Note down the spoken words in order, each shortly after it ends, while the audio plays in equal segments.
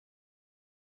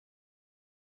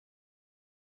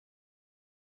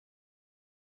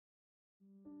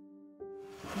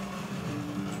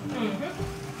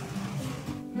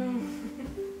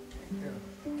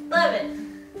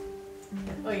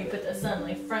Oh, you put the sun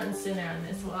like front and center on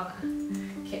this wall.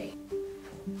 Okay.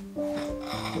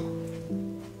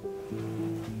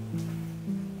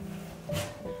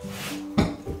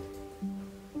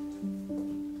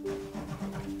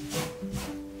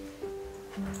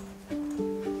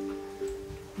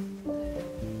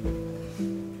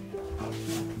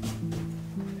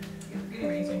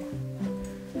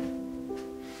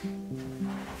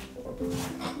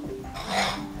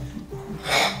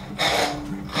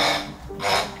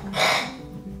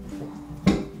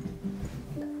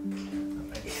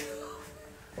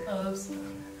 Oops.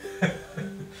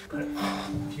 What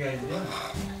you guys doing?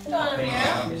 Drawing a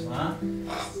mural. Huh?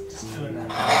 Just doing that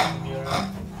mural.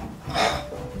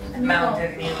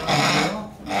 Mountain mural.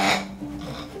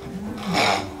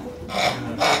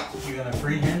 You gonna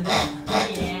freehand it?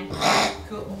 Yeah.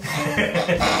 Cool.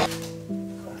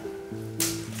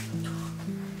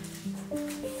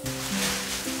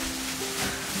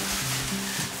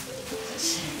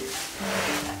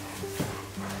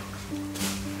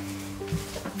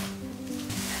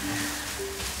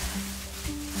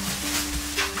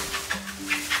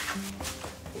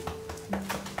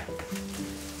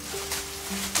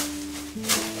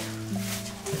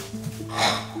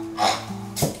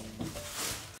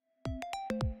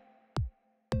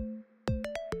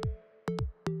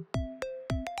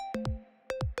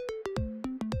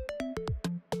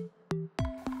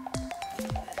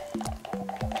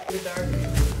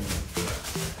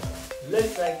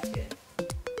 Looks like it.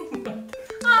 Oh,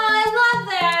 I love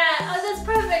that! Oh, that's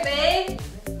perfect, babe!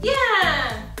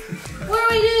 Yeah! What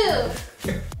do we do? I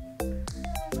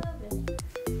love it.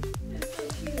 It's so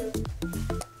cute.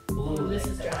 Ooh, this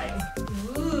is drying.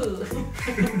 Ooh!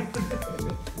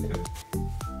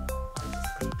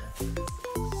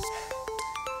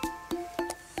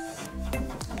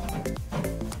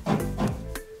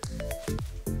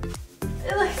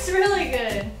 It looks really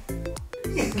good.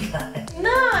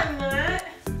 No, I'm not.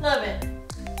 Love it.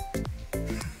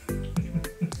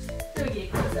 Let me get a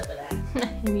close up of that.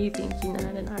 And you think you're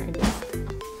not an artist.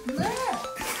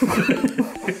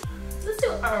 Let's do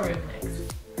our room next.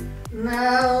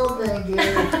 No, thank you.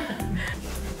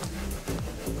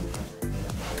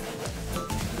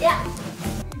 Yeah.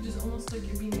 You just almost like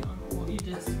you're being on the wall. You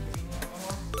just being on the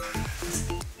wall.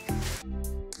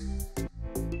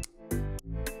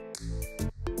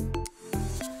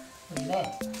 What do you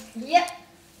think? Yep.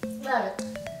 Love it.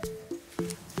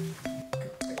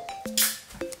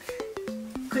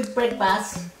 Quick break, boss.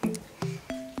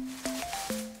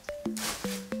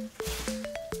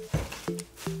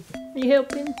 Are you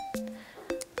helping?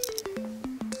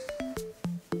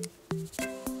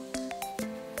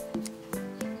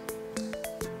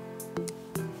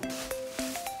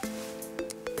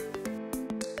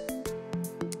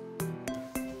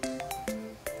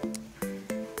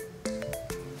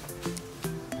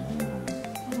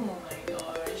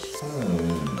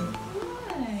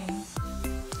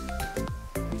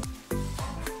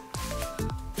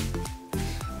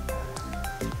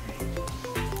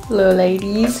 Hello,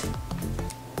 ladies.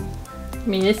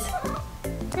 Miss.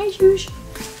 Hi, Shush.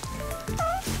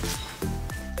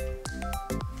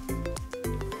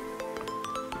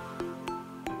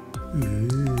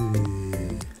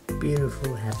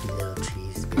 Beautiful, happy little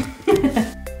trees.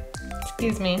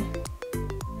 Excuse me.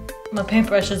 My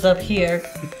paintbrush is up here.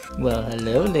 Well,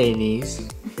 hello, ladies.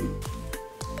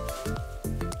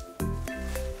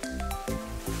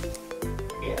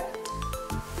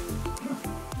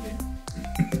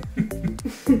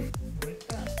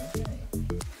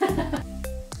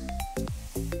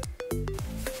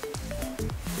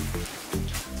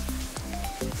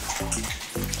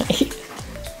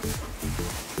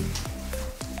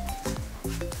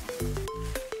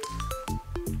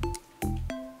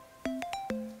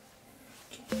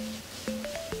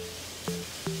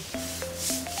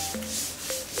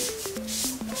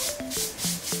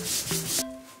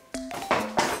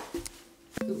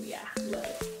 Ooh, yeah. Love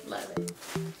it. Love it.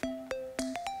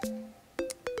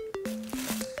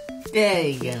 There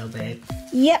you go, babe.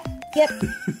 Yep.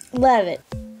 Love it.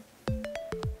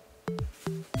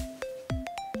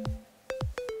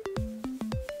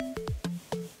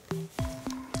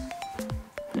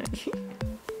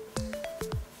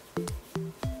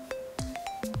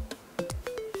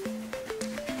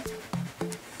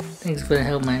 Thanks for the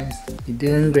help, Minus. You're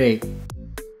doing great.